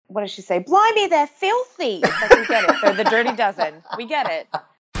what does she say? Blimey, they're filthy. It's like, we get it. They're the Dirty Dozen. We get it.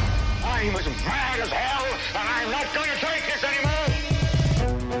 I'm as mad as hell, and I'm not going to take this anymore.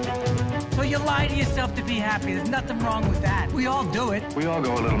 So you lie to yourself to be happy. There's nothing wrong with that. We all do it. We all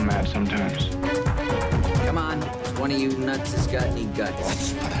go a little mad sometimes. Come on, if one of you nuts has got any guts.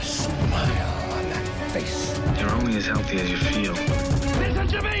 Let's put a smile on that face. You're only as healthy as you feel. Listen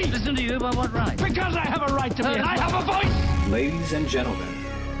to me! Listen to you by what right? Because I have a right to be, and I have a voice! Ladies and gentlemen,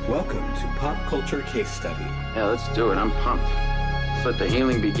 welcome to Pop Culture Case Study. Yeah, let's do it. I'm pumped. Let the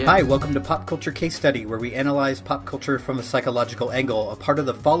healing begin. Hi, welcome to Pop Culture Case Study, where we analyze pop culture from a psychological angle, a part of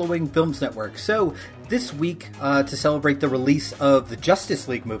the Following Films Network. So, this week, to celebrate the release of the Justice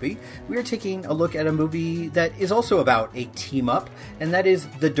League movie, we are taking a look at a movie that is also about a team-up, and that is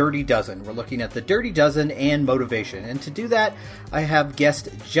The Dirty Dozen. We're looking at The Dirty Dozen and motivation. And to do that, I have guest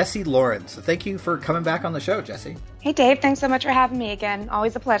Jesse Lawrence. So thank you for coming back on the show, Jesse. Hey, Dave. Thanks so much for having me again.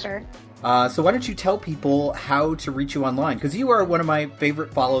 Always a pleasure. So why don't you tell people how to reach you online? Because you are one of my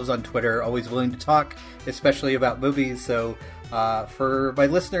favorite follows on Twitter, always willing to talk, especially about movies. So for my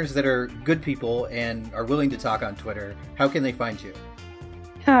listeners that are good people and are willing to talk on Twitter, how can they find you?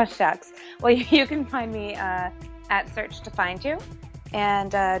 Oh, shucks. Well, you can find me at Search to Find You.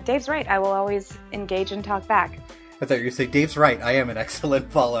 And Dave's right. I will always engage and talk back. I thought you were going to say, Dave's right. I am an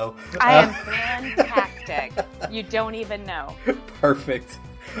excellent follow. I am fantastic. You don't even know. Perfect.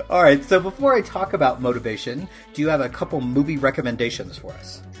 All right, so before I talk about motivation, do you have a couple movie recommendations for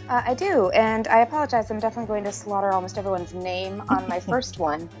us? I do, and I apologize. I'm definitely going to slaughter almost everyone's name on my first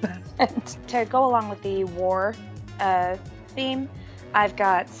one. And to go along with the war theme, I've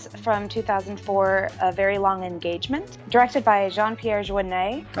got from 2004, A Very Long Engagement, directed by Jean-Pierre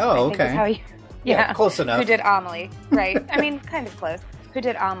Jeunet. Oh, okay. I think is how you, yeah, close enough. Who did Amelie, right? I mean, kind of close. Who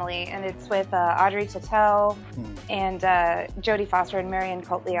did Amelie, and it's with Audrey Tautou and Jodie Foster and Marion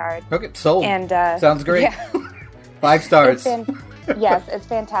Cotillard. Okay, sold. And sounds great. Yeah. 5 stars. Yes, it's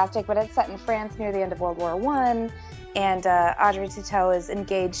fantastic, but it's set in France near the end of World War I, and Audrey Tautou is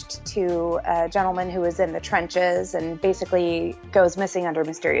engaged to a gentleman who is in the trenches and basically goes missing under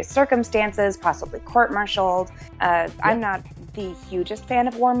mysterious circumstances, possibly court-martialed. I'm not the hugest fan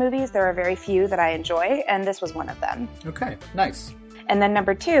of war movies. There are very few that I enjoy, and this was one of them. Okay, nice. And then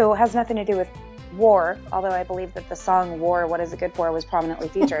number 2 has nothing to do with war, although I believe that the song War, What Is It Good For was prominently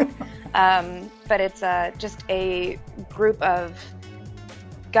featured. But it's just a group of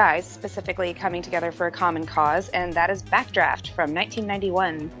guys specifically coming together for a common cause, and that is Backdraft from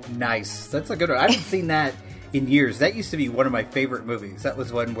 1991. Nice. That's a good one. I haven't seen that in years. That used to be one of my favorite movies. That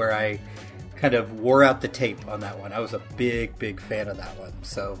was one where I kind of wore out the tape on that one. I was a big, big fan of that one.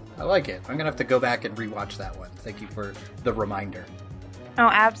 So I like it. I'm going to have to go back and rewatch that one. Thank you for the reminder. Oh,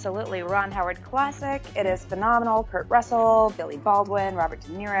 absolutely. Ron Howard classic. It is phenomenal. Kurt Russell, Billy Baldwin, Robert De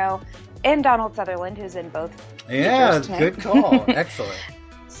Niro, and Donald Sutherland, who's in both. Yeah, good call. Excellent.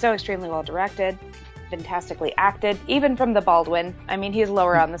 So extremely well directed, fantastically acted, even from the Baldwin. I mean, he's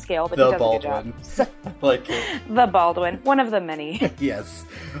lower on the scale, but he does a good job. So, like it. The Baldwin, one of the many. Yes.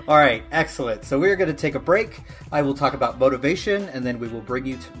 All right, excellent. So we're going to take a break. I will talk about motivation, and then we will bring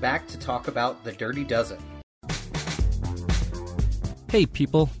you back to talk about The Dirty Dozen. Hey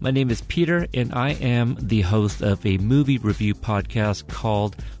people, my name is Peter, and I am the host of a movie review podcast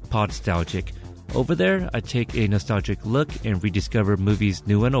called Podstalgic. Over there, I take a nostalgic look and rediscover movies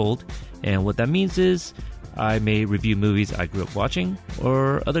new and old, and what that means is I may review movies I grew up watching,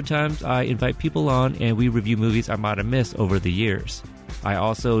 or other times I invite people on and we review movies I might have missed over the years. I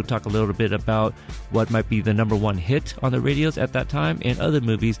also talk a little bit about what might be the number one hit on the radios at that time and other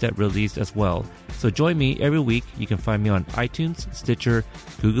movies that released as well. So join me every week. You can find me on iTunes, Stitcher,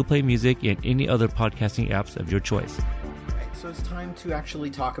 Google Play Music, and any other podcasting apps of your choice. So it's time to actually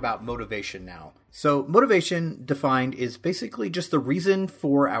talk about motivation now. So motivation, defined, is basically just the reason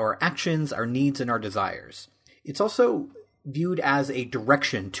for our actions, our needs, and our desires. It's also viewed as a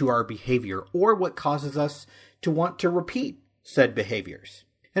direction to our behavior, or what causes us to want to repeat said behaviors.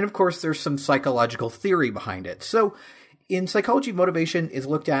 And of course, there's some psychological theory behind it. So in psychology, motivation is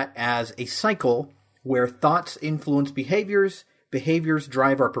looked at as a cycle where thoughts influence behaviors, behaviors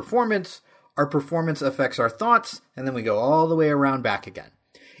drive our performance affects our thoughts, and then we go all the way around back again.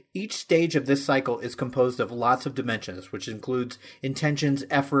 Each stage of this cycle is composed of lots of dimensions, which includes intentions,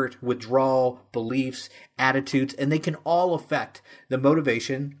 effort, withdrawal, beliefs, attitudes, and they can all affect the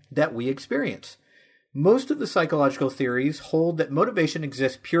motivation that we experience. Most of the psychological theories hold that motivation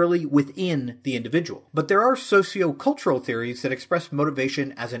exists purely within the individual, but there are sociocultural theories that express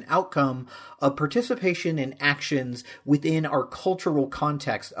motivation as an outcome of participation in actions within our cultural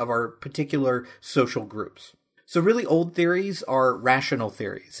context of our particular social groups. So really old theories are rational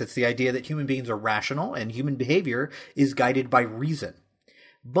theories. It's the idea that human beings are rational and human behavior is guided by reason.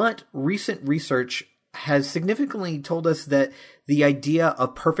 But recent research has significantly told us that the idea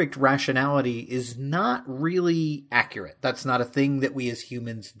of perfect rationality is not really accurate. That's not a thing that we as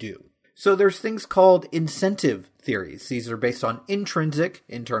humans do. So there's things called incentive theories. These are based on intrinsic,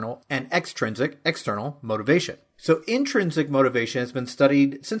 internal, and extrinsic, external motivation. So intrinsic motivation has been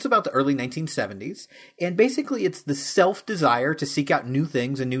studied since about the early 1970s, and basically it's the self-desire to seek out new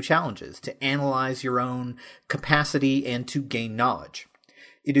things and new challenges, to analyze your own capacity and to gain knowledge.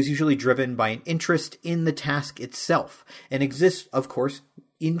 It is usually driven by an interest in the task itself, and exists, of course,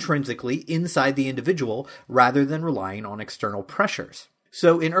 intrinsically inside the individual rather than relying on external pressures.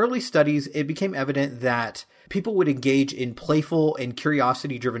 So in early studies, it became evident that people would engage in playful and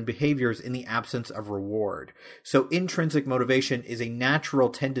curiosity-driven behaviors in the absence of reward. So intrinsic motivation is a natural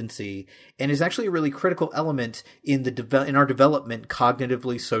tendency and is actually a really critical element in our development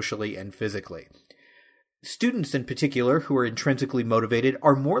cognitively, socially, and physically. Students in particular who are intrinsically motivated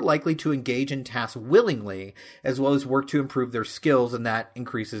are more likely to engage in tasks willingly, as well as work to improve their skills, and that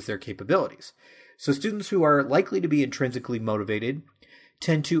increases their capabilities. So students who are likely to be intrinsically motivated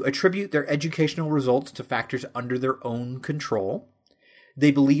tend to attribute their educational results to factors under their own control.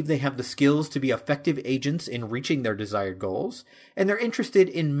 They believe they have the skills to be effective agents in reaching their desired goals, and they're interested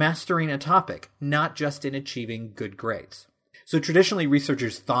in mastering a topic, not just in achieving good grades. So traditionally,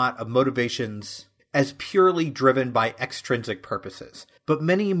 researchers thought of motivations as purely driven by extrinsic purposes, but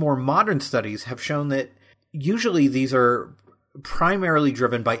many more modern studies have shown that usually these are primarily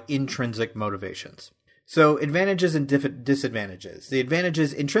driven by intrinsic motivations. So advantages and disadvantages. The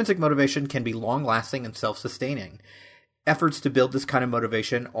advantages, intrinsic motivation can be long-lasting and self-sustaining. Efforts to build this kind of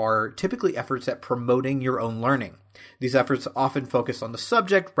motivation are typically efforts at promoting your own learning. These efforts often focus on the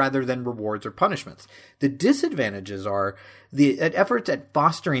subject rather than rewards or punishments. The disadvantages are the efforts at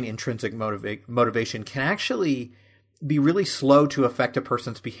fostering intrinsic motivation can actually be really slow to affect a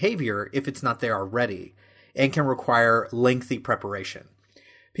person's behavior if it's not there already, and can require lengthy preparation.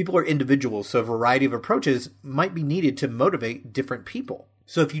 People are individuals, so a variety of approaches might be needed to motivate different people.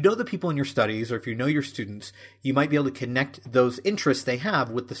 So if you know the people in your studies, or if you know your students, you might be able to connect those interests they have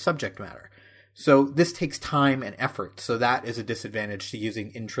with the subject matter. So this takes time and effort, so that is a disadvantage to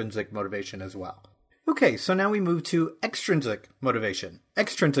using intrinsic motivation as well. Okay, so now we move to extrinsic motivation.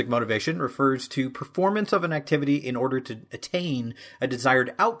 Extrinsic motivation refers to performance of an activity in order to attain a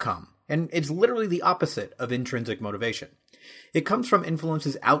desired outcome, and it's literally the opposite of intrinsic motivation. It comes from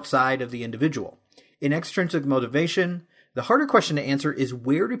influences outside of the individual. In extrinsic motivation, the harder question to answer is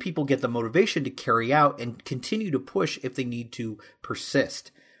where do people get the motivation to carry out and continue to push if they need to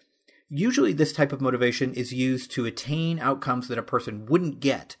persist? Usually this type of motivation is used to attain outcomes that a person wouldn't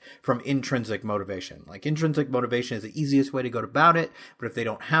get from intrinsic motivation. Like intrinsic motivation is the easiest way to go about it, but if they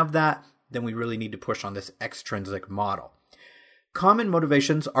don't have that, then we really need to push on this extrinsic model. Common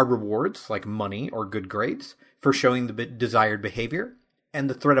motivations are rewards, like money or good grades, for showing the desired behavior, and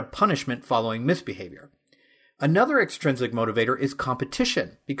the threat of punishment following misbehavior. Another extrinsic motivator is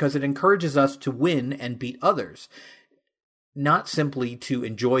competition, because it encourages us to win and beat others, not simply to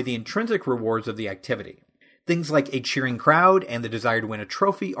enjoy the intrinsic rewards of the activity. Things like a cheering crowd and the desire to win a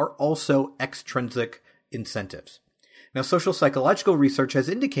trophy are also extrinsic incentives. Now, social psychological research has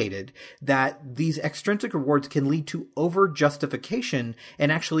indicated that these extrinsic rewards can lead to over-justification and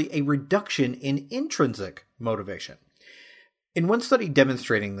actually a reduction in intrinsic motivation. In one study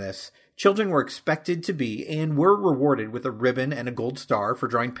demonstrating this, children were expected to be and were rewarded with a ribbon and a gold star for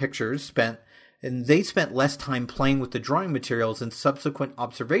drawing pictures and they spent less time playing with the drawing materials and subsequent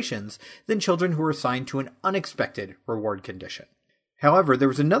observations than children who were assigned to an unexpected reward condition. However, there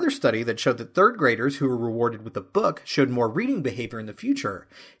was another study that showed that third graders who were rewarded with a book showed more reading behavior in the future,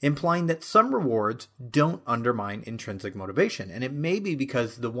 implying that some rewards don't undermine intrinsic motivation. And it may be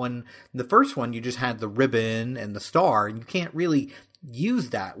because the first one, you just had the ribbon and the star, and you can't really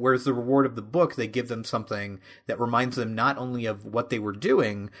use that. Whereas the reward of the book, they give them something that reminds them not only of what they were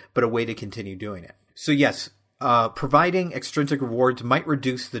doing, but a way to continue doing it. So yes, providing extrinsic rewards might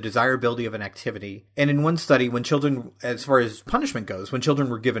reduce the desirability of an activity. And in one study, when children, as far as punishment goes, when children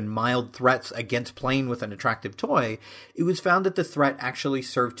were given mild threats against playing with an attractive toy, it was found that the threat actually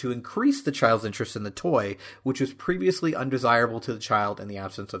served to increase the child's interest in the toy, which was previously undesirable to the child in the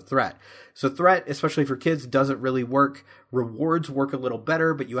absence of threat. So threat, especially for kids, doesn't really work. Rewards work a little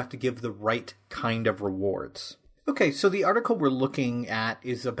better, but you have to give the right kind of rewards. Okay, so the article we're looking at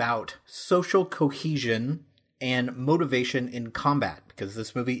is about social cohesion and motivation in combat, because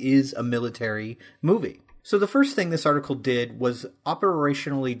this movie is a military movie. So the first thing this article did was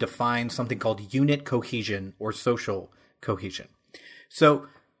operationally define something called unit cohesion or social cohesion. So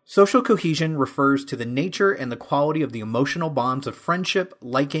social cohesion refers to the nature and the quality of the emotional bonds of friendship,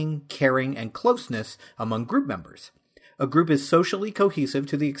 liking, caring, and closeness among group members. A group is socially cohesive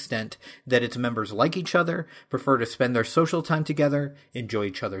to the extent that its members like each other, prefer to spend their social time together, enjoy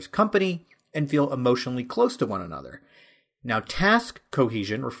each other's company, and feel emotionally close to one another. Now, task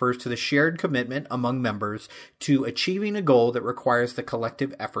cohesion refers to the shared commitment among members to achieving a goal that requires the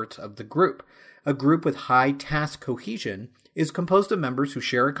collective efforts of the group. A group with high task cohesion is composed of members who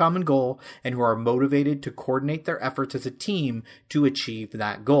share a common goal and who are motivated to coordinate their efforts as a team to achieve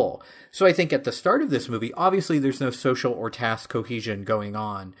that goal. So I think at the start of this movie, obviously there's no social or task cohesion going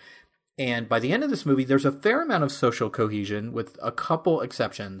on. And by the end of this movie, there's a fair amount of social cohesion with a couple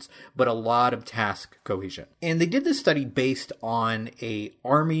exceptions, but a lot of task cohesion. And they did this study based on a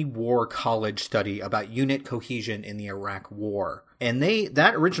Army War College study about unit cohesion in the Iraq War. And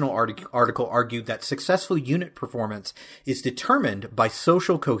that original article argued that successful unit performance is determined by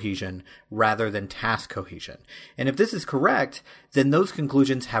social cohesion rather than task cohesion. And if this is correct, then those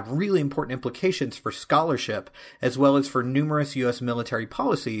conclusions have really important implications for scholarship as well as for numerous U.S. military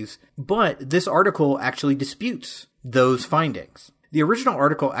policies. But this article actually disputes those findings. The original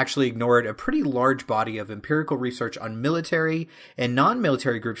article actually ignored a pretty large body of empirical research on military and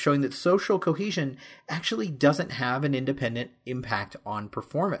non-military groups showing that social cohesion actually doesn't have an independent impact on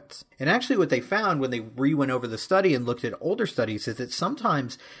performance. And actually what they found when they went over the study and looked at older studies is that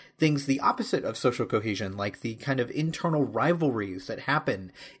sometimes things the opposite of social cohesion, like the kind of internal rivalries that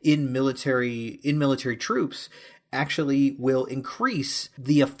happen in military troops, actually will increase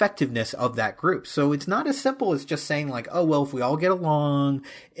the effectiveness of that group. So it's not as simple as just saying like, oh, well, if we all get along,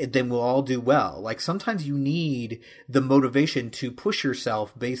 then we'll all do well. Like sometimes you need the motivation to push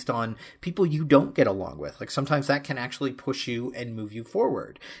yourself based on people you don't get along with. Like sometimes that can actually push you and move you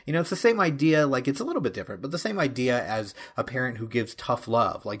forward. You know, it's the same idea, like it's a little bit different, but the same idea as a parent who gives tough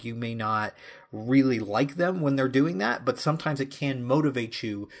love. Like you may not really like them when they're doing that, but sometimes it can motivate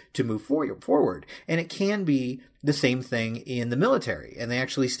you to move forward. And it can be the same thing in the military. And they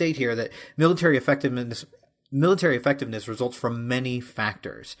actually state here that military effectiveness results from many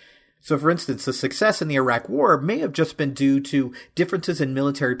factors. So, for instance, the success in the Iraq War may have just been due to differences in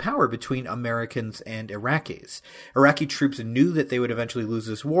military power between Americans and Iraqis. Iraqi troops knew that they would eventually lose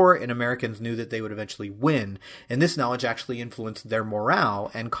this war, and Americans knew that they would eventually win. And this knowledge actually influenced their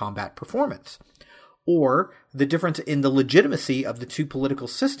morale and combat performance. Or the difference in the legitimacy of the two political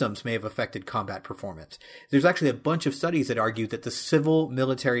systems may have affected combat performance. There's actually a bunch of studies that argue that the civil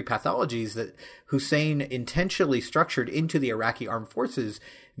military pathologies that Hussein intentionally structured into the Iraqi armed forces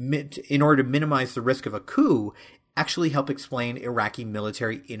in order to minimize the risk of a coup actually help explain Iraqi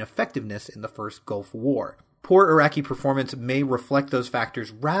military ineffectiveness in the first Gulf War. Poor Iraqi performance may reflect those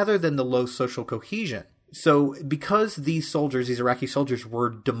factors rather than the low social cohesion. So because these Iraqi soldiers were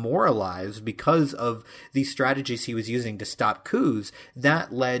demoralized because of these strategies he was using to stop coups,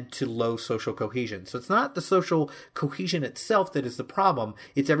 that led to low social cohesion. So it's not the social cohesion itself that is the problem,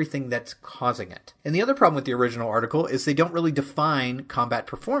 it's everything that's causing it. And the other problem with the original article is they don't really define combat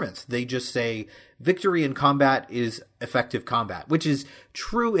performance. They just say victory in combat is effective combat, which is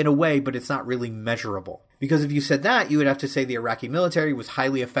true in a way, but it's not really measurable. Because if you said that, you would have to say the Iraqi military was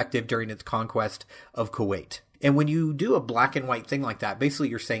highly effective during its conquest of Kuwait. And when you do a black and white thing like that, basically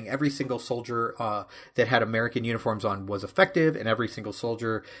you're saying every single soldier that had American uniforms on was effective and every single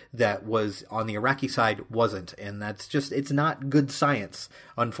soldier that was on the Iraqi side wasn't. And that's just, it's not good science,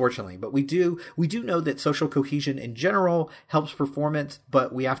 unfortunately. But we do know that social cohesion in general helps performance,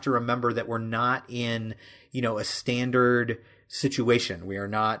 but we have to remember that we're not in, a standard situation. We are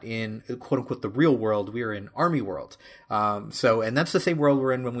not in quote unquote the real world. We are in army world. And that's the same world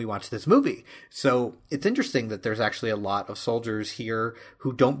we're in when we watch this movie. So it's interesting that there's actually a lot of soldiers here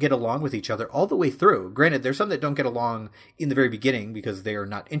who don't get along with each other all the way through. Granted, there's some that don't get along in the very beginning because they are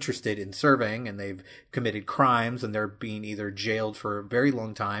not interested in serving and they've committed crimes and they're being either jailed for a very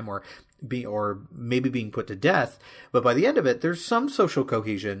long time or maybe being put to death. But by the end of it, there's some social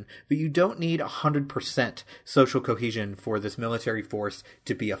cohesion, but you don't need 100% social cohesion for this military force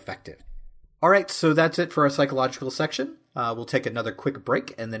to be effective. All right, so that's it for our psychological section. We'll take another quick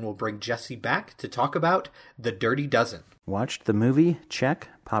break, and then we'll bring Jesse back to talk about The Dirty Dozen. Watched the movie? Check.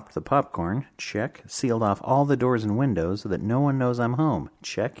 Popped the popcorn? Check. Sealed off all the doors and windows so that no one knows I'm home?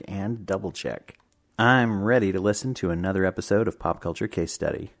 Check and double check. I'm ready to listen to another episode of Pop Culture Case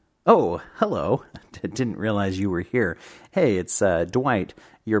Study. Oh, hello. Didn't realize you were here. Hey, it's Dwight,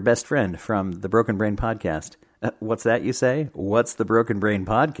 your best friend from the Broken Brain podcast. What's that, you say? What's the Broken Brain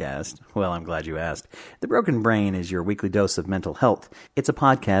Podcast? Well, I'm glad you asked. The Broken Brain is your weekly dose of mental health. It's a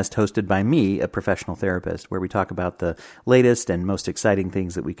podcast hosted by me, a professional therapist, where we talk about the latest and most exciting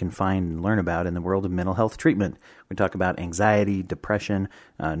things that we can find and learn about in the world of mental health treatment. We talk about anxiety, depression,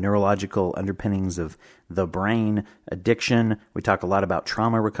 neurological underpinnings of the brain, addiction. We talk a lot about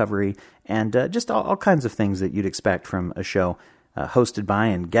trauma recovery, and just all kinds of things that you'd expect from a show hosted by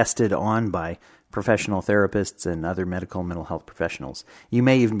and guested on by professional therapists and other medical mental health professionals. You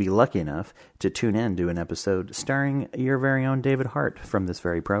may even be lucky enough to tune in to an episode starring your very own David Hart from this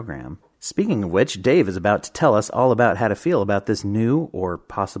very program. Speaking of which, Dave is about to tell us all about how to feel about this new, or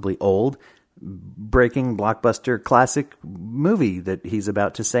possibly old, breaking blockbuster classic movie that he's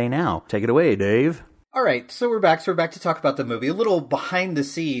about to say now. Take it away, Dave. All right, so we're back. So we're back to talk about the movie. A little behind the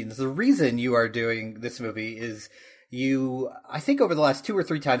scenes. The reason you are doing this movie is I think over the last 2 or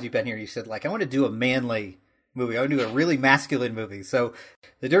 3 times you've been here, you said, like, I want to do a manly movie. I want to do a really masculine movie. So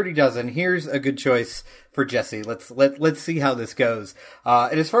The Dirty Dozen, here's a good choice for Jesse. Let's see how this goes.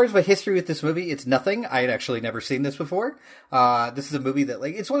 And as far as my history with this movie, it's nothing. I had actually never seen this before. This is a movie that,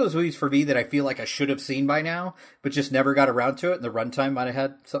 like, it's one of those movies for me that I feel like I should have seen by now, but just never got around to it. And the runtime might have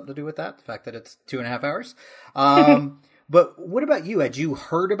had something to do with that. The fact that it's 2.5 hours. But what about you? Had you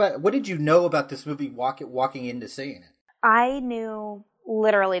heard what did you know about this movie walking into seeing it? I knew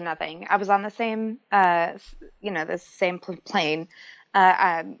literally nothing. I was on the same, the same plane.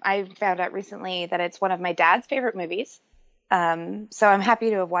 I found out recently that it's one of my dad's favorite movies. So I'm happy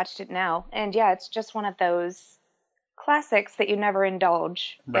to have watched it now. And yeah, it's just one of those classics that you never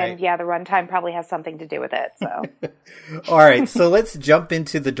indulge. Right. And yeah, the runtime probably has something to do with it. So, all right. So let's jump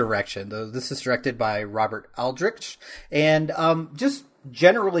into the direction. This is directed by Robert Aldrich, and just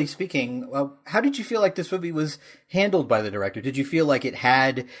generally speaking, how did you feel like this movie was handled by the director? Did you feel like it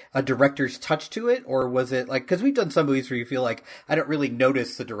had a director's touch to it, or was it like, because we've done some movies where you feel like, I don't really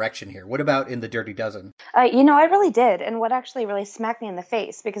notice the direction here. What about in The Dirty Dozen? I really did. And what actually really smacked me in the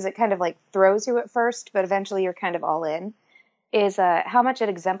face, because it kind of like throws you at first, but eventually you're kind of all in, is how much it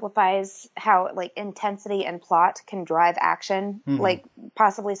exemplifies how like intensity and plot can drive action, like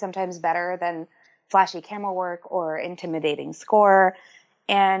possibly sometimes better than flashy camera work or intimidating score.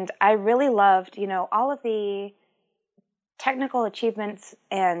 And I really loved, all of the technical achievements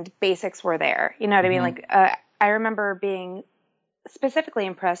and basics were there. You know what I mean? Like, I remember being specifically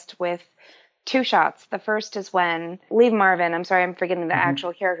impressed with 2 shots. The first is when Lee Marvin, I'm sorry, I'm forgetting the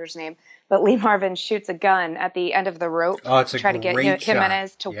actual character's name, but Lee Marvin shoots a gun at the end of the rope to try to get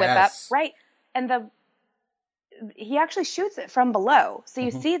Jimenez to whip up. Right. And he actually shoots it from below. So you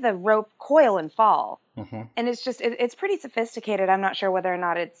see the rope coil and fall. And it's just, it's pretty sophisticated. I'm not sure whether or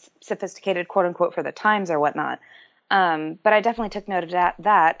not it's sophisticated, quote unquote, for the times or whatnot. But I definitely took note of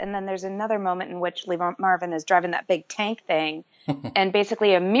that. And then there's another moment in which Lee Marvin is driving that big tank thing and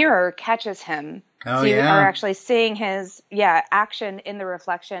basically a mirror catches him. So you are actually seeing his, action in the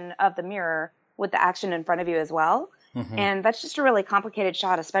reflection of the mirror with the action in front of you as well. And that's just a really complicated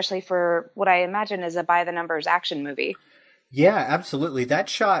shot, especially for what I imagine is a by-the-numbers action movie. Yeah, absolutely. That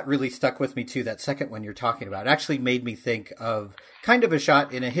shot really stuck with me, too. That second one you're talking about actually made me think of kind of a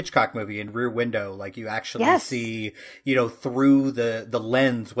shot in a Hitchcock movie in Rear Window. Like you actually see, through the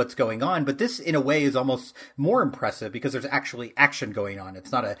lens what's going on. But this, in a way, is almost more impressive because there's actually action going on.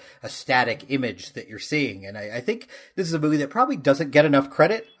 It's not a static image that you're seeing. And I think this is a movie that probably doesn't get enough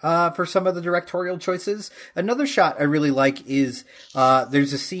credit for some of the directorial choices. Another shot I really like is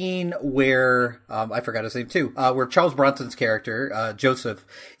there's a scene where, I forgot his name, too, where Charles Bronson's character, Joseph,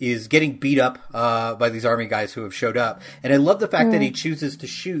 is getting beat up by these army guys who have showed up. And I love the fact that he chooses to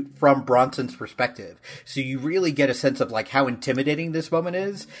shoot from Bronson's perspective. So you really get a sense of like how intimidating this moment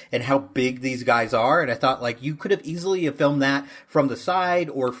is and how big these guys are. And I thought like you could have easily have filmed that from the side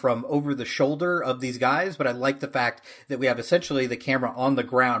or from over the shoulder of these guys. But I like the fact that we have essentially the camera on the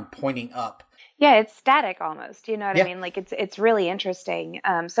ground pointing up. Yeah, it's static almost. You know what I mean? Like it's really interesting.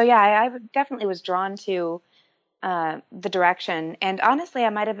 So yeah, I definitely was drawn to the direction, and honestly,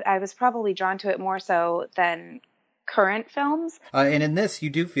 I was probably drawn to it more so than current films. And in this, you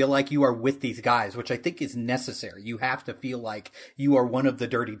do feel like you are with these guys, which I think is necessary. You have to feel like you are one of the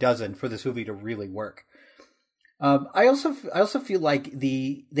Dirty Dozen for this movie to really work. I also feel like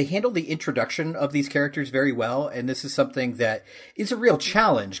they handle the introduction of these characters very well, and this is something that is a real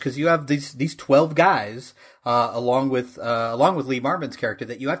challenge because you have these 12 guys along with Lee Marvin's character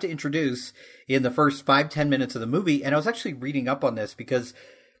that you have to introduce in the first 5-10 minutes of the movie. And I was actually reading up on this because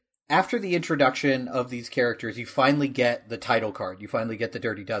after the introduction of these characters, you finally get the title card. You finally get the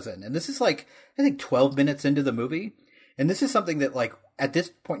Dirty Dozen, and this is like I think 12 minutes into the movie. And this is something that, like, at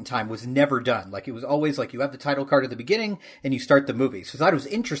this point in time was never done. Like, it was always like you have the title card at the beginning and you start the movie. So I thought it was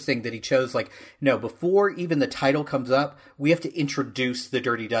interesting that he chose, like, no, before even the title comes up, we have to introduce the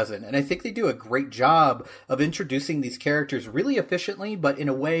Dirty Dozen. And I think they do a great job of introducing these characters really efficiently, but in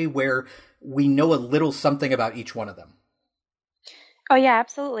a way where we know a little something about each one of them. Oh, yeah,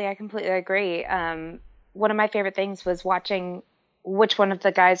 absolutely. I completely agree. One of my favorite things was watching which one of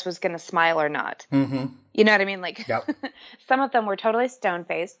the guys was going to smile or not. Mm-hmm. You know what I mean? Like, yep. Some of them were totally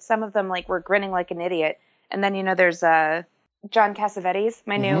stone-faced. Some of them, like, were grinning like an idiot. And then, there's John Cassavetes,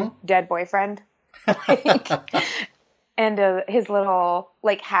 my new dead boyfriend. And his little,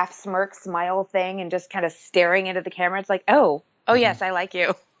 like, half-smirk smile thing and just kind of staring into the camera. It's like, oh, yes, I like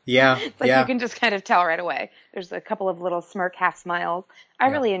you. Yeah, it's like you can just kind of tell right away. There's a couple of little smirk half smiles. I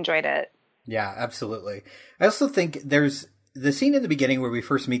really enjoyed it. Yeah, absolutely. I also think there's the scene in the beginning where we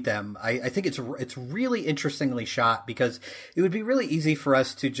first meet them. I think it's really interestingly shot, because it would be really easy for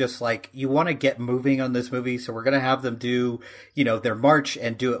us to just, like, you want to get moving on this movie, so we're going to have them do, their march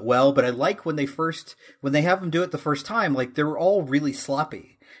and do it well. But I like when they have them do it the first time, like, they're all really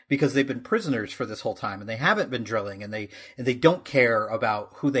sloppy, because they've been prisoners for this whole time and they haven't been drilling, and they don't care about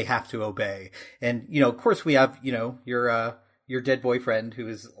who they have to obey. And, of course we have, your dead boyfriend who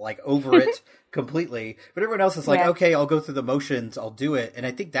is, like, over it completely, but everyone else is like, okay, I'll go through the motions, I'll do it. And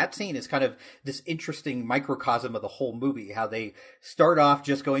I think that scene is kind of this interesting microcosm of the whole movie, how they start off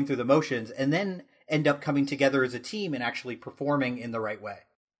just going through the motions and then end up coming together as a team and actually performing in the right way.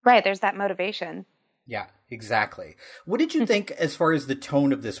 Right, there's that motivation. Yeah, exactly. What did you think as far as the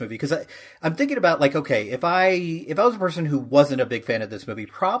tone of this movie? Because I'm thinking about, like, okay, if I was a person who wasn't a big fan of this movie,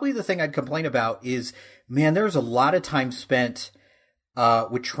 probably the thing I'd complain about is, man, there's a lot of time spent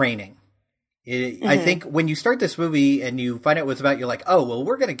with training. I think when you start this movie and you find out what it's about, you're like, oh, well,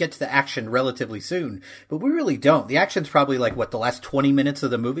 we're going to get to the action relatively soon. But we really don't. The action's probably like, the last 20 minutes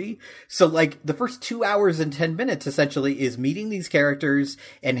of the movie? So, like, the first 2 hours and 10 minutes, essentially, is meeting these characters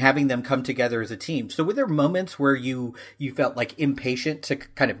and having them come together as a team. So were there moments where you felt, like, impatient to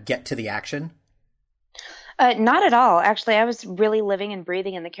kind of get to the action? Not at all. Actually, I was really living and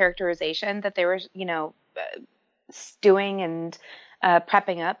breathing in the characterization that they were, stewing and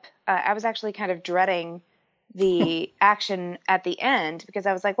prepping up. I was actually kind of dreading the action at the end, because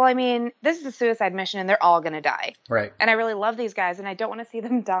I was like, well, I mean, this is a suicide mission and they're all going to die. Right. And I really love these guys and I don't want to see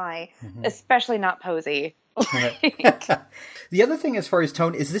them die, especially not Posey. The other thing as far as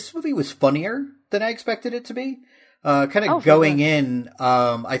tone is this movie was funnier than I expected it to be. Going in,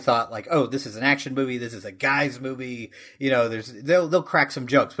 I thought, like, oh, this is an action movie. This is a guy's movie. They'll crack some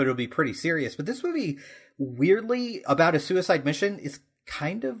jokes, but it'll be pretty serious. But this movie, weirdly, about a suicide mission is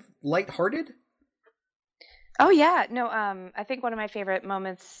kind of lighthearted. Oh, yeah. No, I think one of my favorite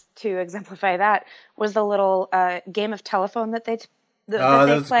moments to exemplify that was the little game of telephone that they play. That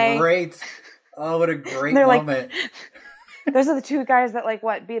was great. Oh, what a great moment. Like, those are the two guys that, like,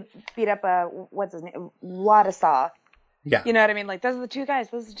 beat up, what's his name? Wadasaw. Yeah. You know what I mean? Like, those are the two guys.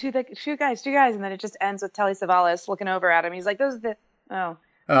 Those are two guys. And then it just ends with Telly Savalas looking over at him. He's like, those are the,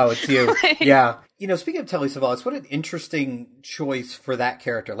 Oh, it's you. Yeah. Speaking of Telly Savalas, what an interesting choice for that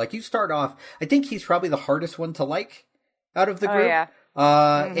character. Like, you start off, I think he's probably the hardest one to like out of the group. Yeah.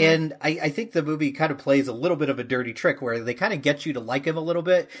 And I think the movie kind of plays a little bit of a dirty trick where they kind of get you to like him a little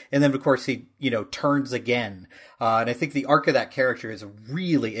bit. And then, of course, he, turns again. And I think the arc of that character is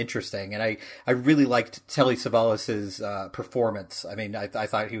really interesting. And I really liked Telly Savalas' performance. I mean, I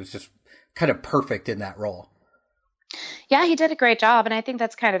thought he was just kind of perfect in that role. Yeah, he did a great job. And I think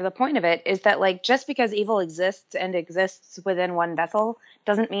that's kind of the point of it, is that, like, just because evil exists and exists within one vessel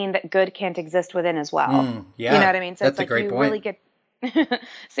doesn't mean that good can't exist within as well. Yeah. You know what I mean? So that's it's like a great you point. Really get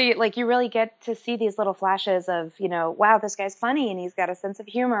so you really get to see these little flashes of, wow, this guy's funny and he's got a sense of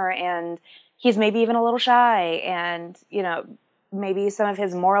humor and he's maybe even a little shy and, maybe some of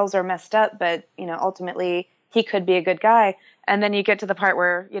his morals are messed up, but, ultimately he could be a good guy. And then you get to the part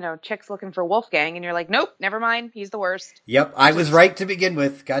where, Chick's looking for Wolfgang and you're like, nope, never mind. He's the worst. Yep. I was right to begin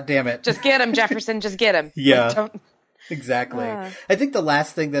with. God damn it. Just get him, Jefferson. Just get him. Yeah. Like, exactly. I think the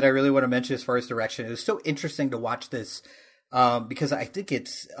last thing that I really want to mention as far as direction, it was so interesting to watch this. Because I think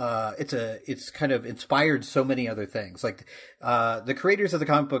it's kind of inspired so many other things. Like, the creators of the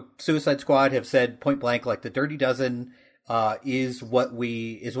comic book Suicide Squad have said point blank, like, the Dirty Dozen, is what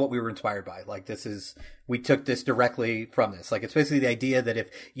we were inspired by. Like, we took this directly from this. Like, it's basically the idea that if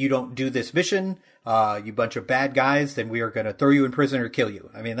you don't do this mission, you bunch of bad guys, then we are going to throw you in prison or kill you.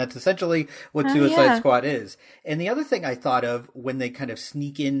 I mean, that's essentially what Suicide Squad is. And the other thing I thought of when they kind of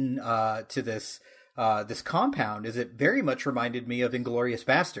sneak in, to this, this compound is it very much reminded me of Inglourious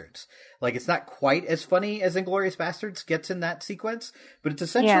Bastards. Like, it's not quite as funny as Inglourious Bastards gets in that sequence, but it's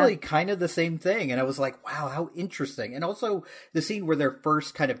essentially kind of the same thing. And I was like, wow, how interesting. And also the scene where they're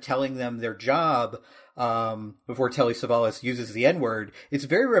first kind of telling them their job before Telly Savalas uses the N-word, it's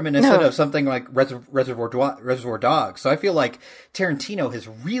very reminiscent of something like Reservoir Dogs. So I feel like Tarantino has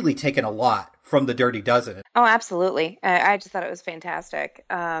really taken a lot from The Dirty Dozen. Oh, absolutely. I just thought it was fantastic.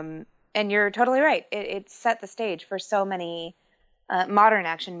 And you're totally right. It set the stage for so many modern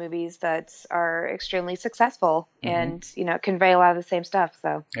action movies that are extremely successful and, convey a lot of the same stuff.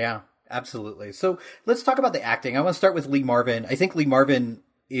 So yeah, absolutely. So let's talk about the acting. I want to start with Lee Marvin. I think Lee Marvin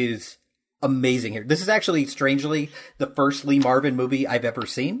is amazing here. This is actually, strangely, the first Lee Marvin movie I've ever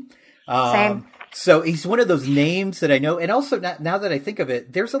seen. Same. So he's one of those names that I know. And also, now that I think of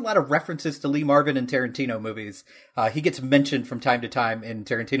it, there's a lot of references to Lee Marvin in Tarantino movies. He gets mentioned from time to time in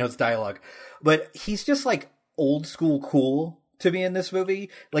Tarantino's dialogue. But he's just like old school cool to me in this movie.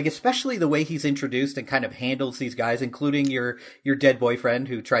 Like, especially the way he's introduced and kind of handles these guys, including your dead boyfriend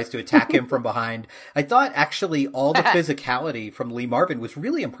who tries to attack him from behind. I thought actually all the physicality from Lee Marvin was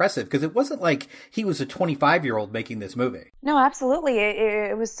really impressive, because it wasn't like he was a 25-year-old making this movie. No, absolutely.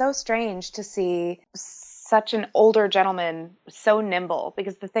 It was so strange to see such an older gentleman so nimble,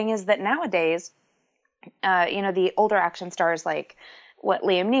 because the thing is that nowadays, the older action stars like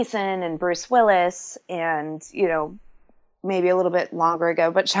Liam Neeson and Bruce Willis and, maybe a little bit longer ago,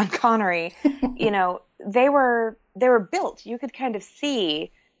 but Sean Connery, they were built. You could kind of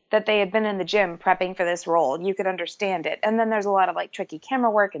see that they had been in the gym prepping for this role. You could understand it. And then there's a lot of like tricky camera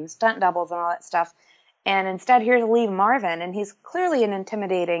work and stunt doubles and all that stuff. And instead, here's Lee Marvin, and he's clearly an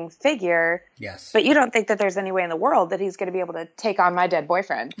intimidating figure. Yes. But you don't think that there's any way in the world that he's going to be able to take on my dead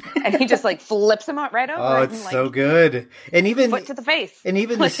boyfriend. And he just like flips him right over. Oh, it's so good. And even foot to the face. And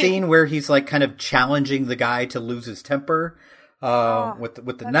even the scene where he's like kind of challenging the guy to lose his temper.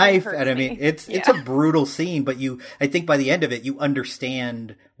 With the knife, and I mean, it's a brutal scene, but I think by the end of it, you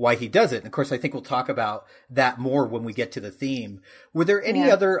understand why he does it. And of course, I think we'll talk about that more when we get to the theme. Were there any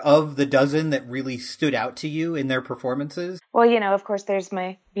other of the dozen that really stood out to you in their performances? Well, of course, there's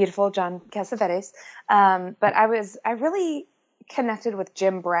my beautiful John Cassavetes. But I really connected with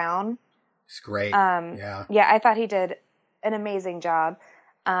Jim Brown. It's great. Yeah, I thought he did an amazing job.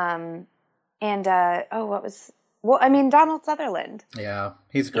 Donald Sutherland. Yeah,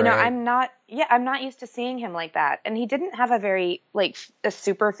 he's great. I'm not used to seeing him like that. And he didn't have a very, a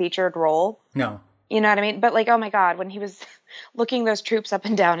super featured role. No. You know what I mean? But, oh my God, when he was looking those troops up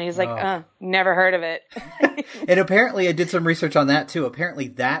and down, he was like, never heard of it. And apparently, I did some research on that, too. Apparently,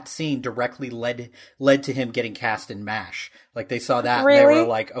 that scene directly led to him getting cast in MASH. Like, they saw that, really? And they were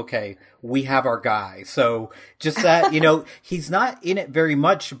like, okay, we have our guy. So, just that, he's not in it very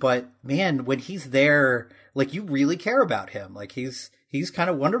much, but, man, when he's there, you really care about him. Like, he's kind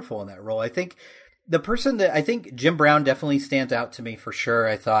of wonderful in that role. I think Jim Brown definitely stands out to me for sure.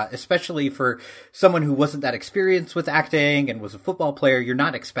 I thought, especially for someone who wasn't that experienced with acting and was a football player, you're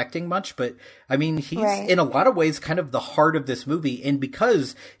not expecting much, but I mean, he's in a lot of ways kind of the heart of this movie. And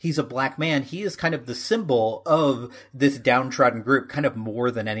because he's a black man, he is kind of the symbol of this downtrodden group, kind of more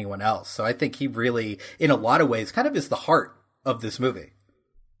than anyone else. So I think he really, in a lot of ways, kind of is the heart of this movie.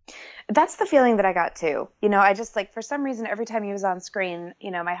 That's the feeling that I got too. I just for some reason, every time he was on screen,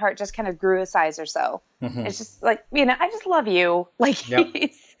 my heart just kind of grew a size or so. Mm-hmm. It's just I just love you. He's,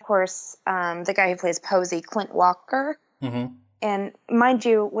 of course, the guy who plays Posey, Clint Walker. Mm-hmm. And mind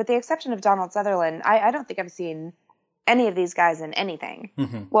you, with the exception of Donald Sutherland, I don't think I've seen any of these guys in anything.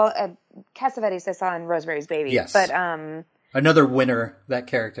 Mm-hmm. Well, Cassavetes I saw in Rosemary's Baby. Yes. But, another winner, that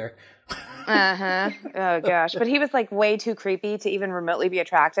character. Oh gosh, but he was way too creepy to even remotely be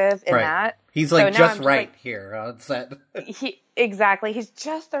attractive in that. He's just right here on set. Exactly. He's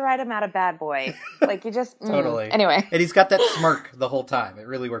just the right amount of bad boy. You just totally. Anyway, and he's got that smirk the whole time. It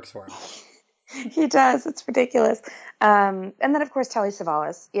really works for him. He does. It's ridiculous. And then of course Telly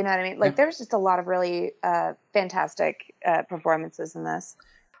Savalas. You know what I mean? There's just a lot of really fantastic performances in this.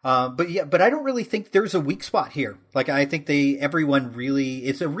 But I don't really think there's a weak spot here. I think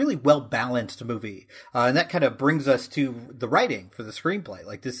it's a really well balanced movie. And that kind of brings us to the writing for the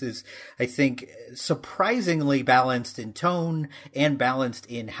screenplay. This is, I think, surprisingly balanced in tone and balanced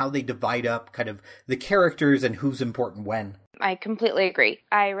in how they divide up kind of the characters and who's important when. I completely agree.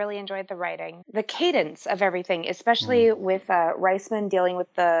 I really enjoyed the writing. The cadence of everything, especially with Reisman dealing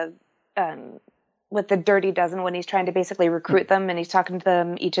with the Dirty Dozen when he's trying to basically recruit them and he's talking to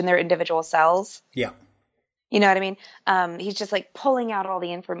them each in their individual cells. Yeah. You know what I mean? He's just like pulling out all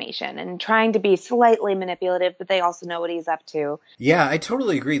the information and trying to be slightly manipulative, but they also know what he's up to. Yeah, I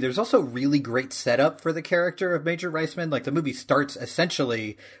totally agree. There's also really great setup for the character of Major Reisman. Like, the movie starts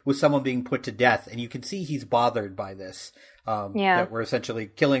essentially with someone being put to death, and you can see he's bothered by this. That we're essentially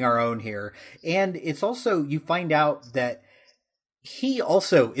killing our own here. And it's also, you find out that he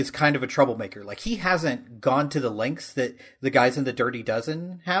also is kind of a troublemaker. Like, he hasn't gone to the lengths that the guys in the Dirty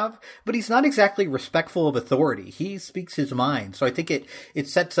Dozen have, but he's not exactly respectful of authority. He speaks his mind. So I think it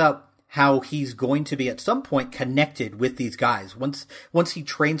sets up how he's going to be at some point connected with these guys. Once he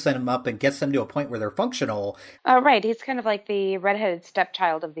trains them up and gets them to a point where they're functional. Right. He's kind of like the redheaded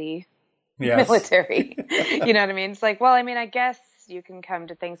stepchild of the military. You know what I mean? It's like, well, I mean, I guess you can come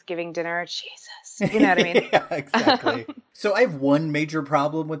to Thanksgiving dinner. Jesus. You know what I mean? Yeah, exactly. So I have one major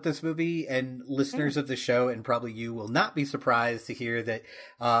problem with this movie, and listeners of the show, and probably you, will not be surprised to hear that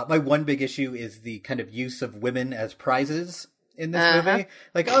my one big issue is the kind of use of women as prizes in this movie.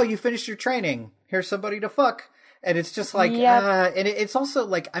 Like, oh, you finished your training. Here's somebody to fuck. And it's just like, and it's also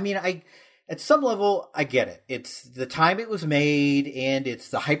like, I mean, at some level, I get it. It's the time it was made, and it's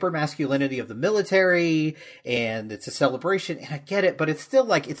the hyper-masculinity of the military, and it's a celebration, and I get it, but it's still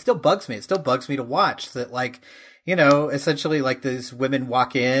like, it still bugs me. It still bugs me to watch that, like, you know, essentially, like, these women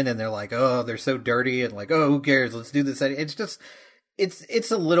walk in, and they're like, oh, they're so dirty, and like, oh, who cares? Let's do this. It's just,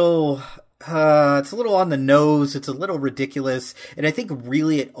 it's a little on the nose. It's a little ridiculous, and I think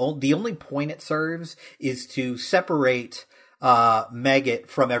really the only point it serves is to separate Maggot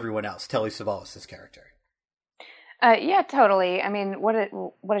from everyone else, Telly Savalas' character. Yeah, totally. I mean, what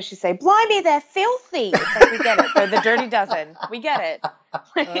does she say? Blimey, they're filthy. It's like, we get it. They're the Dirty Dozen. We get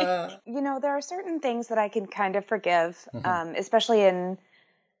it. You know, there are certain things that I can kind of forgive, especially in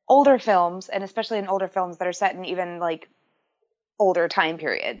older films, and especially in older films that are set in even like older time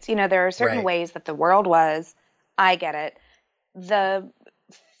periods. You know, there are certain ways that the world was. I get it. The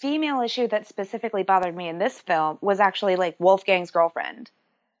female issue that specifically bothered me in this film was actually like Wolfgang's girlfriend.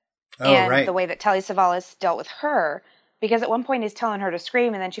 The way that Telly Savalas dealt with her, because at one point he's telling her to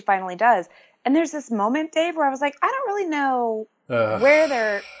scream, and then she finally does. And there's this moment, Dave, where I was like, I don't really know where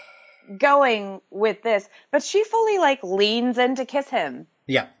they're going with this, but she fully like leans in to kiss him.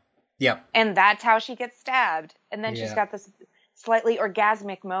 Yeah. And that's how she gets stabbed. And then she's got this slightly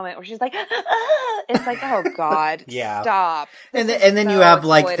orgasmic moment where she's like, ah! It's like, oh God, stop. And then you have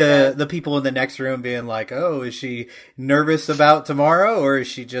like the people in the next room being like, oh, is she nervous about tomorrow, or is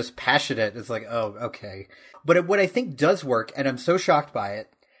she just passionate? It's like, oh, okay. But what I think does work, and I'm so shocked by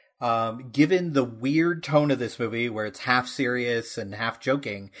it, given the weird tone of this movie where it's half serious and half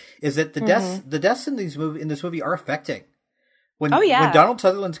joking, is that the deaths in this movie are affecting. When Donald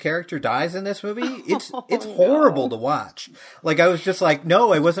Sutherland's character dies in this movie, it's horrible to watch. Like, I was just like,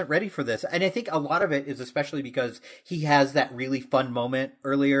 no, I wasn't ready for this. And I think a lot of it is especially because he has that really fun moment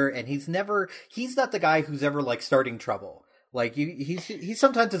earlier, and he's not the guy who's ever like starting trouble. Like, he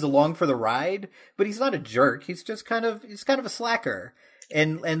sometimes is along for the ride, but he's not a jerk. He's just kind of a slacker.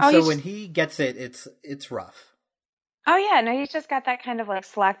 And so when he gets it, it's rough. Oh yeah, no, he's just got that kind of like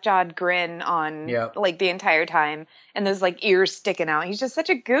slack-jawed grin on like the entire time, and those like ears sticking out. He's just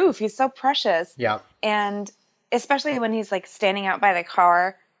such a goof. He's so precious. Yeah. And especially when he's like standing out by the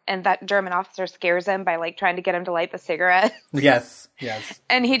car, and that German officer scares him by like trying to get him to light the cigarette. Yes.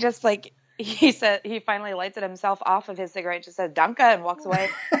 And he just like he finally lights it himself off of his cigarette, just says "Danke" and walks away.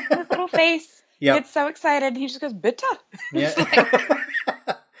 And his little face gets so excited. He just goes "Bitte." Yeah.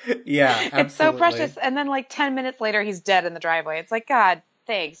 Yeah, absolutely. It's so precious. And then like 10 minutes later, he's dead in the driveway. It's like, God,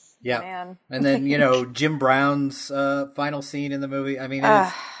 thanks, man. And then, Jim Brown's final scene in the movie. I mean,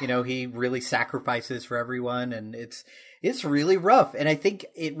 he really sacrifices for everyone, and it's really rough. And I think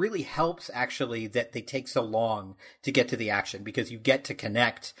it really helps, actually, that they take so long to get to the action, because you get to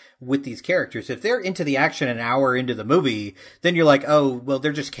connect with these characters. If they're into the action an hour into the movie, then you're like, oh, well,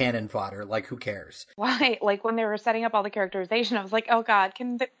 they're just cannon fodder. Like, who cares? Why? Like, when they were setting up all the characterization, I was like, oh, God,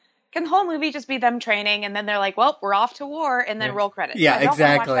 can the whole movie just be them training, and then they're like, well, we're off to war, and then roll credits? Yeah, I don't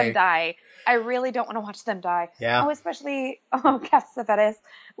exactly. want to watch them die. I really don't want to watch them die. Yeah. Oh, especially, Cassavetes.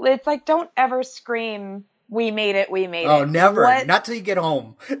 It's like, don't ever scream, we made it. Oh, never. What? Not till you get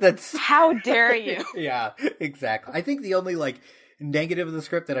home. How dare you? Yeah, exactly. I think the only, negative of the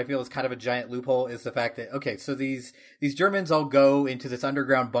script that I feel is kind of a giant loophole is the fact that, okay, so these Germans all go into this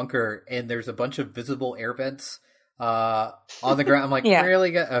underground bunker, and there's a bunch of visible air vents on the ground. I'm like,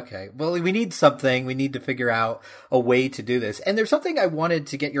 really? Okay. Well, we need something. We need to figure out a way to do this. And there's something I wanted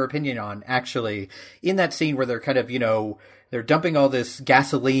to get your opinion on, actually, in that scene where they're kind of, they're dumping all this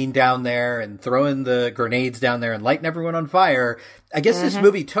gasoline down there and throwing the grenades down there and lighting everyone on fire. I guess this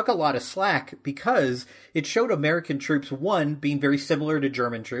movie took a lot of slack because it showed American troops, one, being very similar to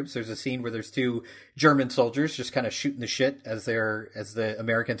German troops. There's a scene where there's two German soldiers just kind of shooting the shit as the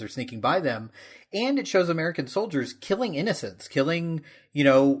Americans are sneaking by them. And it shows American soldiers killing innocents, killing,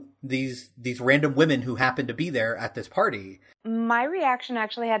 these random women who happen to be there at this party. My reaction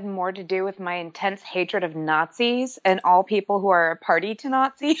actually had more to do with my intense hatred of Nazis and all people who are a party to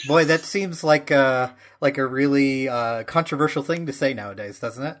Nazis. Boy, that seems like a really controversial thing to say nowadays,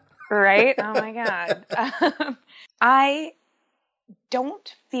 doesn't it? Right? Oh my God. I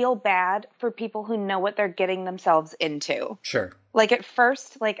don't feel bad for people who know what they're getting themselves into. Sure. Like at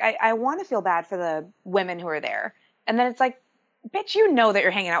first, I want to feel bad for the women who are there. And then it's like, bitch, you know that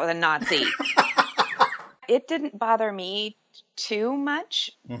you're hanging out with a Nazi. It didn't bother me too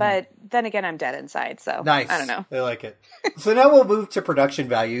much, but then again, I'm dead inside, so nice. I don't know. I like it. So now we'll move to production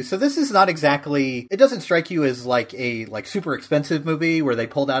value. So this is not exactly, it doesn't strike you as like a super expensive movie where they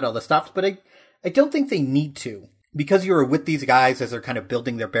pulled out all the stops, but I don't think they need to. Because you were with these guys as they're kind of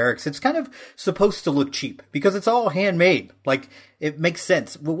building their barracks, it's kind of supposed to look cheap because it's all handmade. Like, it makes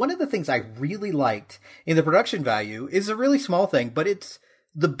sense. Well, one of the things I really liked in the production value is a really small thing, but it's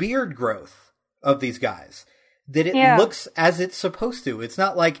the beard growth of these guys. That it looks as it's supposed to. It's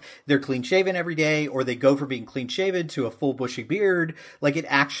not like they're clean shaven every day or they go from being clean shaven to a full bushy beard. Like, it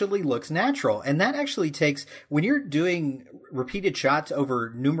actually looks natural. And that actually takes, when you're doing repeated shots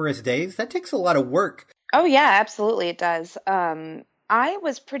over numerous days, that takes a lot of work. Oh, yeah, absolutely it does. I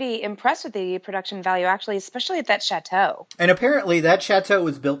was pretty impressed with the production value, actually, especially at that chateau. And apparently that chateau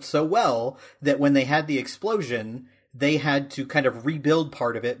was built so well that when they had the explosion, they had to kind of rebuild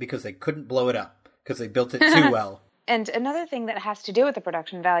part of it because they couldn't blow it up because they built it too well. And another thing that has to do with the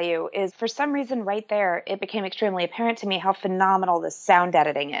production value is, for some reason right there, it became extremely apparent to me how phenomenal the sound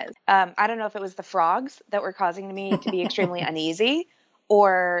editing is. I don't know if it was the frogs that were causing me to be extremely uneasy,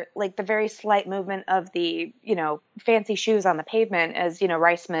 or like the very slight movement of the, fancy shoes on the pavement as,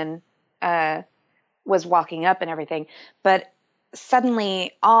 Reisman was walking up and everything. But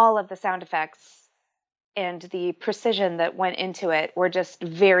suddenly all of the sound effects and the precision that went into it were just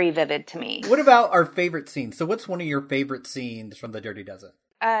very vivid to me. What about our favorite scenes? So what's one of your favorite scenes from the Dirty Dozen?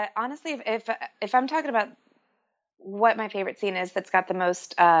 Honestly, if I'm talking about what my favorite scene is that's got the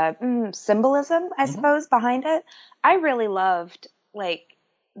most symbolism, I suppose, behind it, I really loved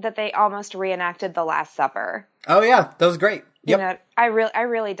that they almost reenacted the Last Supper. Oh yeah, that was great. Yep. I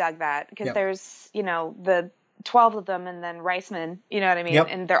really dug that because there's, the 12 of them and then Reisman, you know what I mean? Yep.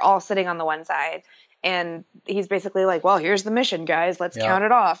 And they're all sitting on the one side and he's basically like, well, here's the mission, guys. Let's count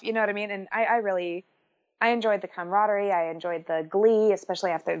it off. You know what I mean? And I enjoyed the camaraderie. I enjoyed the glee,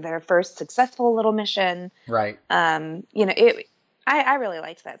 especially after their first successful little mission. Right. I really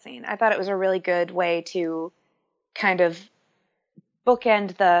liked that scene. I thought it was a really good way to kind of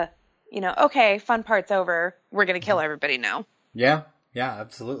bookend the, okay, fun part's over. We're going to kill everybody now. Yeah. Yeah,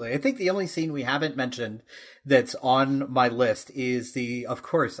 absolutely. I think the only scene we haven't mentioned that's on my list is of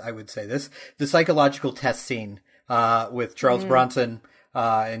course, I would say this, the psychological test scene with Charles Bronson.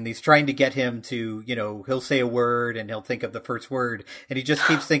 And he's trying to get him to, he'll say a word and he'll think of the first word. And he just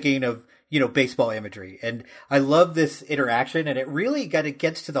keeps thinking of, baseball imagery. And I love this interaction. And it really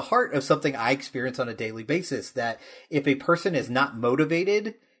gets to the heart of something I experience on a daily basis, that if a person is not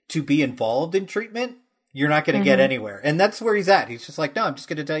motivated to be involved in treatment, you're not going to get anywhere. And that's where he's at. He's just like, no, I'm just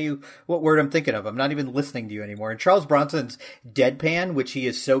going to tell you what word I'm thinking of. I'm not even listening to you anymore. And Charles Bronson's deadpan, which he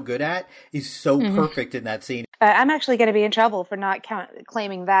is so good at, is so perfect in that scene. I'm actually going to be in trouble for not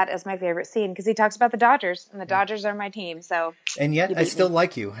claiming that as my favorite scene because he talks about the Dodgers, and the Dodgers are my team. So, and yet I still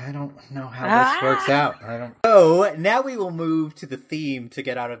like you. I don't know how this works out. So now we will move to the theme to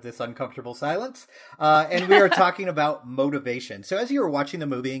get out of this uncomfortable silence, and we are talking about motivation. So as you were watching the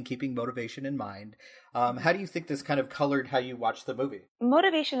movie and keeping motivation in mind, how do you think this kind of colored how you watched the movie?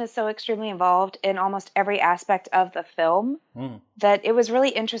 Motivation is so extremely involved in almost every aspect of the film that it was really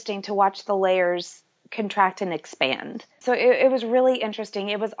interesting to watch the layers contract and expand. So it was really interesting.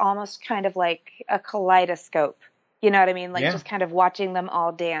 It was almost kind of like a kaleidoscope. You know what I mean? Like just kind of watching them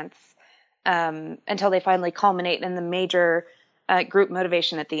all dance until they finally culminate in the major group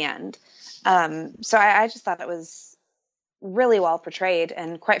motivation at the end. So I just thought it was really well portrayed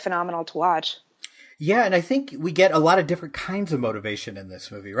and quite phenomenal to watch. Yeah, and I think we get a lot of different kinds of motivation in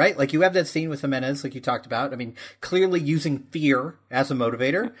this movie, right? Like you have that scene with Jimenez, like you talked about. I mean, clearly using fear as a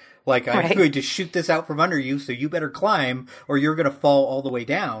motivator. Like, I'm going to shoot this out from under you, so you better climb or you're going to fall all the way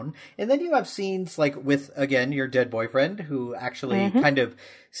down. And then you have scenes like with, again, your dead boyfriend who actually kind of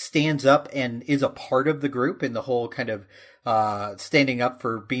stands up and is a part of the group in the whole kind of standing up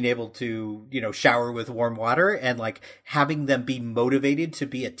for being able to, shower with warm water and like having them be motivated to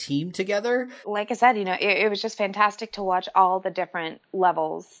be a team together. Like I said, it was just fantastic to watch all the different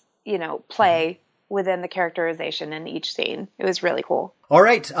levels, play within the characterization in each scene. It was really cool. All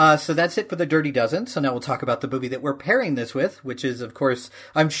right, so that's it for the Dirty Dozen. So now we'll talk about the movie that we're pairing this with, which is, of course,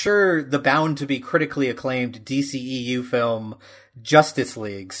 I'm sure the bound to be critically acclaimed DCEU film Justice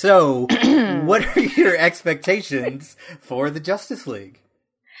League. So what are your expectations for the Justice League?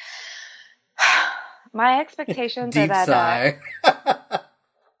 My expectations are that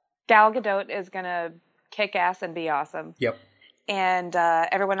Gal Gadot is going to kick ass and be awesome. Yep. And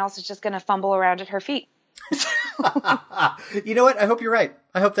everyone else is just going to fumble around at her feet. You know what? I hope you're right.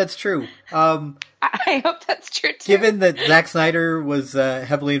 I hope that's true. I hope that's true, too. Given that Zack Snyder was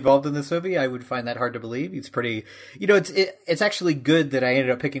heavily involved in this movie, I would find that hard to believe. He's pretty... it's actually good that I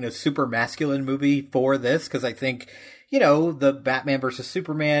ended up picking a super masculine movie for this, because I think, the Batman versus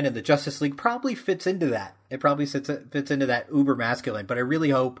Superman and the Justice League probably fits into that. It probably fits into that uber masculine. But I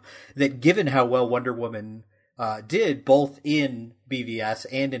really hope that given how well Wonder Woman did, both in BVS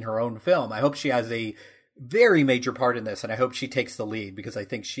and in her own film, I hope she has a very major part in this, and I hope she takes the lead, because I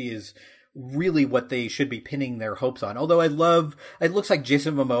think she is really what they should be pinning their hopes on. Although it looks like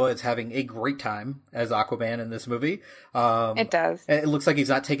Jason Momoa is having a great time as Aquaman in this movie. It does. It looks like he's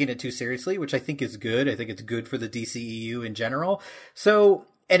not taking it too seriously, which I think is good. I think it's good for the DCEU in general. So,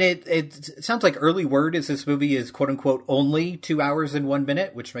 and it sounds like early word is this movie is quote unquote only 2 hours and 1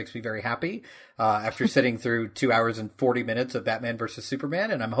 minute, which makes me very happy after sitting through 2 hours and 40 minutes of Batman versus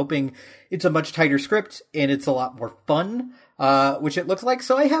Superman. And I'm hoping it's a much tighter script and it's a lot more fun, which it looks like.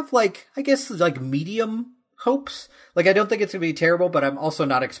 So I have medium hopes. Like, I don't think it's going to be terrible, but I'm also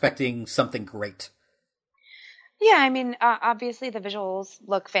not expecting something great. Yeah, I mean, obviously the visuals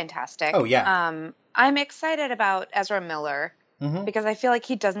look fantastic. Oh, yeah. I'm excited about Ezra Miller. Mm-hmm. Because I feel like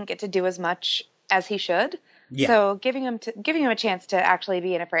he doesn't get to do as much as he should. Yeah. So giving him a chance to actually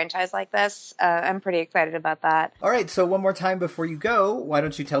be in a franchise like this, I'm pretty excited about that. All right, so one more time before you go, why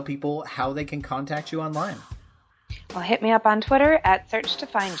don't you tell people how they can contact you online? Well, hit me up on Twitter at Search to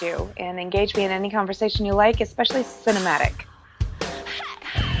Find You and engage me in any conversation you like, especially cinematic.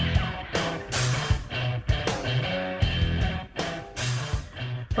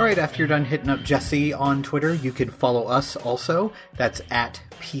 All right, after you're done hitting up Jesse on Twitter, you can follow us also. That's at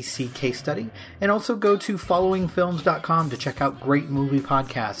PC Case Study. And also go to followingfilms.com to check out great movie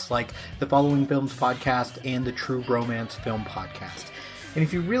podcasts like the Following Films podcast and the True Romance Film podcast. And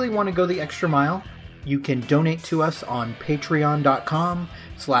if you really want to go the extra mile, you can donate to us on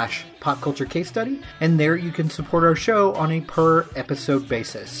patreon.com/popculturecasestudy. And there you can support our show on a per episode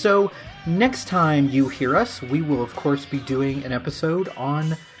basis. So next time you hear us, we will of course be doing an episode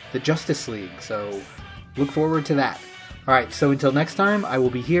on the Justice League. So look forward to that. All right, so until next time, I will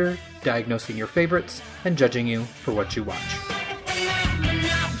be here diagnosing your favorites and judging you for what you watch.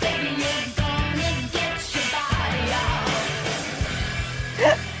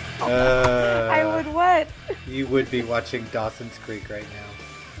 I would what? You would be watching Dawson's Creek right now.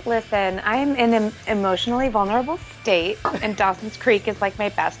 Listen, I'm in an emotionally vulnerable state, and Dawson's Creek is like my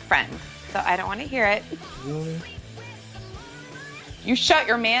best friend. So I don't want to hear it. Really? You shut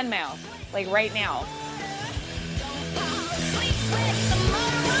your man mouth, like right now.